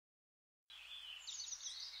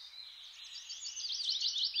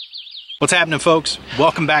What's happening, folks?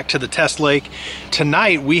 Welcome back to the test lake.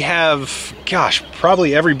 Tonight we have, gosh,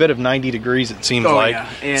 probably every bit of 90 degrees it seems like.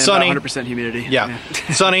 Yeah. And sunny, 100% humidity. Yeah,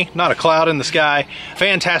 sunny, not a cloud in the sky.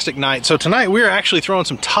 Fantastic night. So tonight we're actually throwing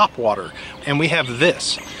some top water, and we have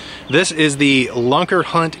this. This is the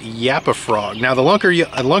Lunkerhunt Yappa frog. Now the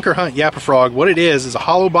Lunkerhunt Yappa frog, what it is a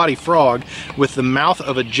hollow body frog with the mouth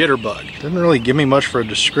of a jitterbug. Doesn't really give me much for a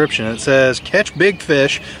description. It says catch big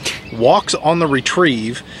fish, walks on the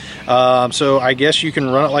retrieve. So I guess you can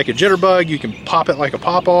run it like a jitterbug, you can pop it like a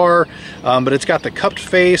popar, but it's got the cupped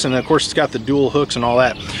face, and of course it's got the dual hooks and all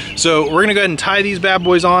that. So we're gonna go ahead and tie these bad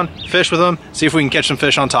boys on, fish with them, see if we can catch some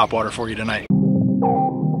fish on topwater for you tonight.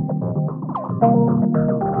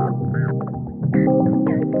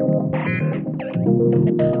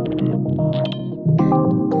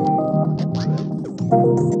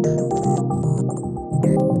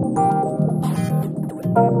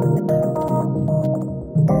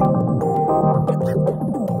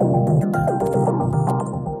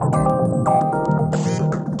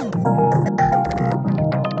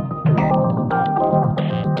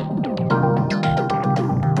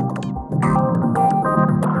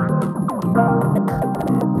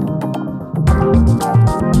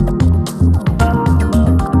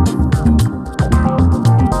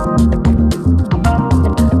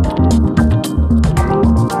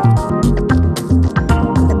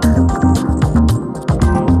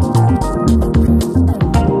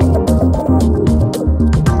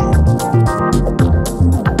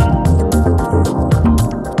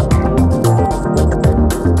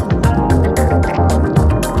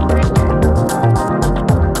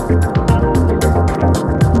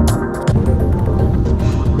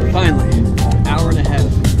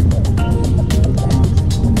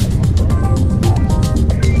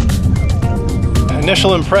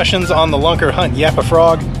 Initial impressions on the Lunkerhunt Yappa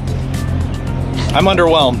frog. I'm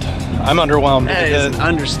underwhelmed. That is an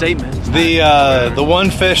understatement. The one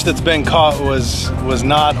fish that's been caught was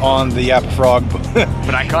not on the Yappa frog,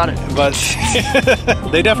 but I caught it. But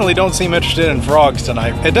they definitely don't seem interested in frogs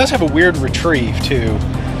tonight. It does have a weird retrieve too.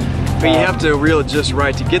 But you have to reel it just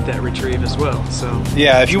right to get that retrieve as well. So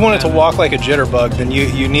yeah, if you want it to walk like a jitterbug, then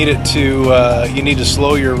you need it to you need to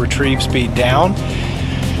slow your retrieve speed down.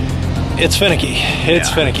 It's finicky.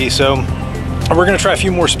 It's finicky. So we're gonna try a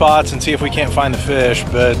few more spots and see if we can't find the fish.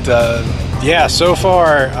 But yeah, so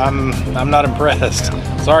far I'm not impressed.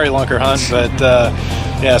 Sorry, Lunkerhunt, but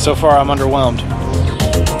yeah, so far I'm underwhelmed.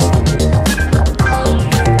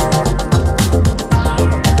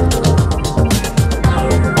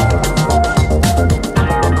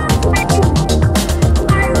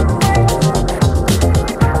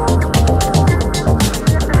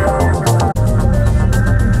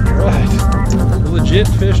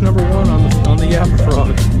 Fish number one on the Yappa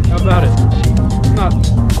frog. How about it? It's not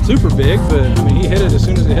super big, but I mean he hit it as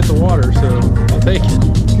soon as it hit the water, so I'll take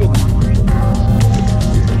it. Good.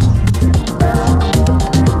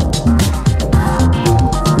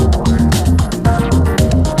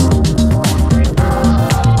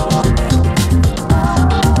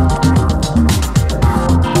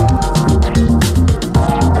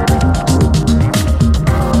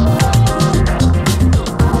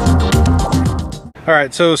 All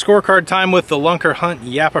right, so scorecard time with the Lunkerhunt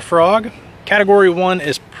Yappa frog. Category 1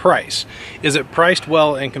 is price. Is it priced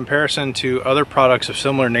well in comparison to other products of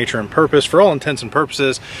similar nature and purpose? For all intents and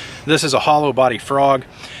purposes, this is a hollow body frog.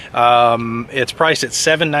 It's priced at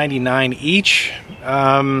 $7.99 each.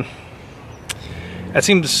 That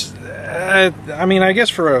seems, I mean, I guess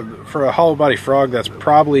for a hollow body frog, that's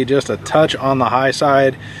probably just a touch on the high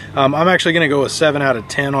side. I'm actually going to go with 7 out of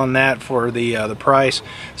 10 on that for the price.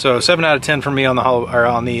 So 7 out of 10 for me on the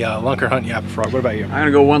Lunkerhunt Yappa frog. What about you? I'm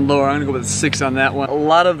gonna go one lower. I'm gonna go with a 6 on that one. A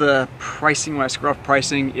lot of the pricing, when I screw off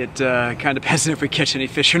pricing, it kind of depends on if we catch any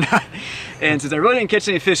fish or not. And since I really didn't catch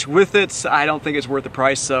any fish with it, I don't think it's worth the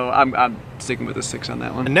price. So I'm sticking with a 6 on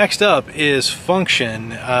that one. Next up is function.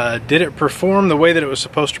 Did it perform the way that it was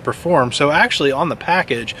supposed to perform? So actually on the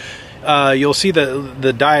package, you'll see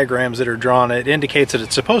the diagrams that are drawn. It indicates that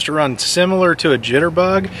it's supposed to run similar to a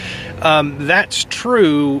jitterbug. That's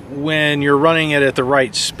true when you're running it at the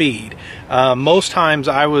right speed. Most times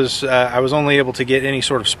I was only able to get any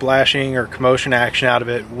sort of splashing or commotion action out of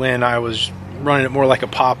it when I was running it more like a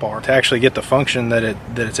popar. To actually get the function that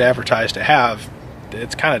it's advertised to have,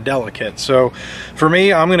 it's kind of delicate. So for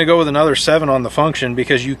me, I'm going to go with another 7 on the function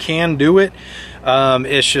because you can do it.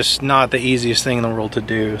 It's just not the easiest thing in the world to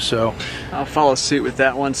do. So I'll follow suit with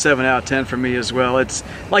that one. 7 out of 10 for me as well. It's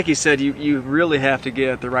like you said, you really have to get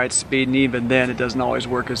at the right speed, and even then it doesn't always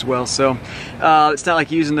work as well. So it's not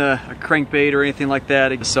like using a crankbait or anything like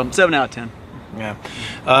that. So 7 out of 10.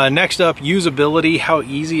 Yeah. Next up, usability. How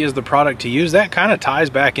easy is the product to use? That kind of ties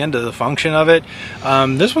back into the function of it.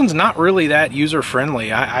 This one's not really that user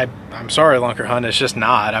friendly. I'm sorry, Lunkerhunt, it's just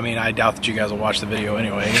not. I mean, I doubt that you guys will watch the video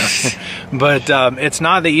anyway. But it's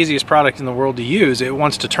not the easiest product in the world to use. It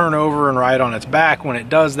wants to turn over and ride on its back. When it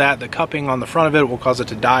does that, the cupping on the front of it will cause it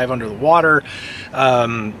to dive under the water.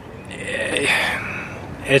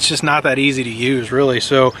 It's just not that easy to use, really.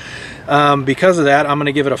 So because of that, I'm going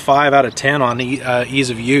to give it a 5 out of 10 on the ease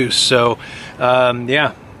of use. So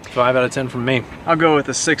yeah, 5 out of 10 from me. I'll go with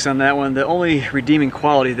a 6 on that one. The only redeeming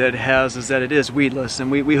quality that it has is that it is weedless,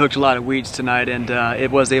 and we hooked a lot of weeds tonight, and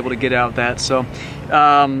it was able to get out that. So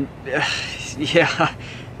yeah,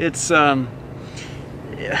 it's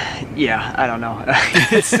yeah, I don't know.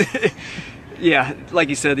 It's, yeah, like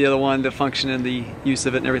you said, the other one, the function and the use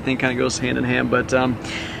of it and everything kind of goes hand in hand. But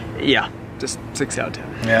yeah, just 6 out of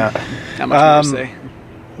 10. Yeah. Not much more to say.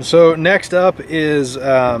 So next up is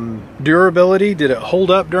durability. Did it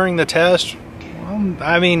hold up during the test? Well,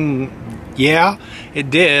 I mean, yeah,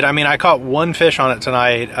 it did. I mean, I caught one fish on it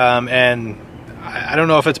tonight, and I don't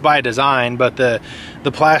know if it's by design, but the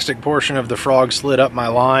plastic portion of the frog slid up my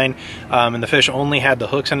line, and the fish only had the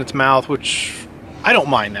hooks in its mouth, which I don't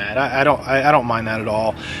mind that. I don't mind that at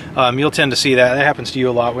all. You'll tend to see that. That happens to you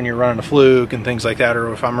a lot when you're running a fluke and things like that,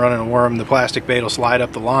 or if I'm running a worm, the plastic bait will slide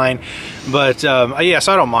up the line. But yes,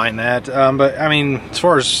 I don't mind that. But I mean, as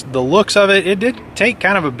far as the looks of it, it did take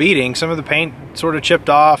kind of a beating. Some of the paint sort of chipped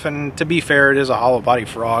off, and to be fair, it is a hollow body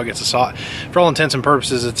frog. It's a soft, for all intents and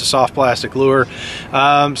purposes, it's a soft plastic lure.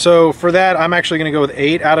 So for that, I'm actually going to go with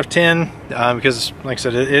 8 out of 10 because, like I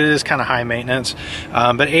said, it is kind of high maintenance.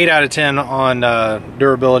 But 8 out of 10 on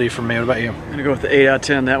durability for me. What about you? I'm going to go with the 8 out of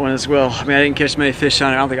 10 that one as well. I mean, I didn't catch many fish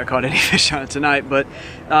on it. I don't think I caught any fish on it tonight, but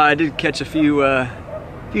I did catch a few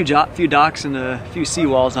docks and a few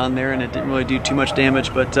seawalls on there, and it didn't really do too much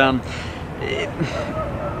damage. But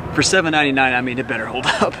for $7.99, I mean, it better hold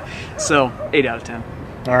up. So 8 out of 10.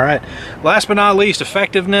 All right. Last but not least,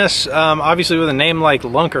 effectiveness. Obviously, with a name like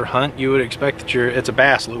Lunkerhunt, you would expect that it's a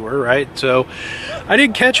bass lure, right? So I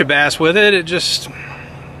did catch a bass with it.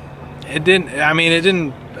 It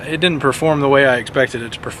didn't perform the way I expected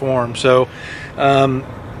it to perform. So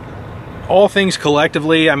all things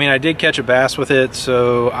collectively, I mean, I did catch a bass with it,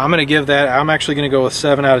 so I'm going to give that, I'm actually going to go with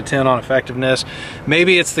 7 out of 10 on effectiveness.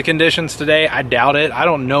 Maybe it's the conditions today. I doubt it. I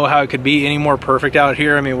don't know how it could be any more perfect out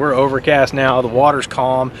here. I mean, we're overcast now. The water's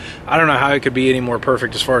calm. I don't know how it could be any more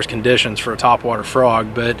perfect as far as conditions for a topwater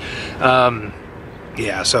frog, but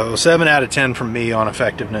yeah, so 7 out of 10 from me on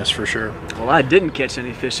effectiveness for sure. Well, I didn't catch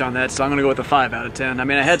any fish on that, so I'm gonna go with a 5 out of 10. I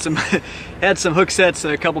mean, I had some had some hook sets,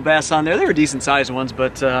 a couple bass on there. They were decent sized ones,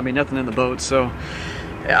 but I mean, nothing in the boat. So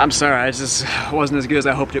yeah, I'm sorry, I just wasn't as good as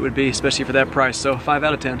I hoped it would be, especially for that price. So 5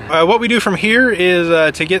 out of 10. What we do from here is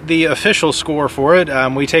to get the official score for it.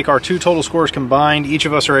 We take our 2 total scores combined. Each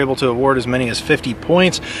of us are able to award as many as 50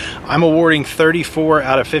 points. I'm awarding 34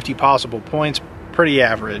 out of 50 possible points. Pretty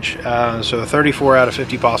average. So 34 out of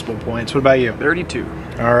 50 possible points. What about you? 32.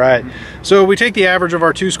 All right. So we take the average of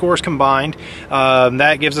our 2 scores combined.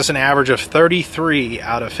 That gives us an average of 33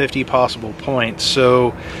 out of 50 possible points.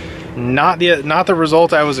 So not the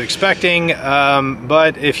result I was expecting,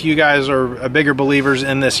 but if you guys are bigger believers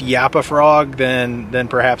in this Yappa frog than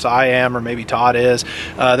perhaps I am, or maybe Todd is,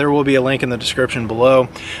 there will be a link in the description below.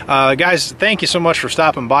 Guys, thank you so much for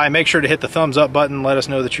stopping by. Make sure to hit the thumbs up button. Let us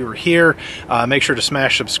know that you were here. Make sure to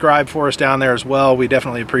smash subscribe for us down there as well. We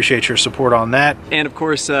definitely appreciate your support on that. And of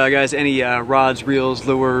course, guys, any rods, reels,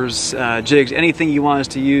 lures, jigs, anything you want us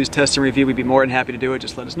to use, test and review, we'd be more than happy to do it.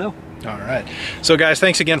 Just let us know. All right. So guys,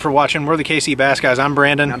 thanks again for watching. We're the KC Bass Guys. I'm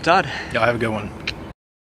Brandon. And I'm Todd. Y'all have a good one.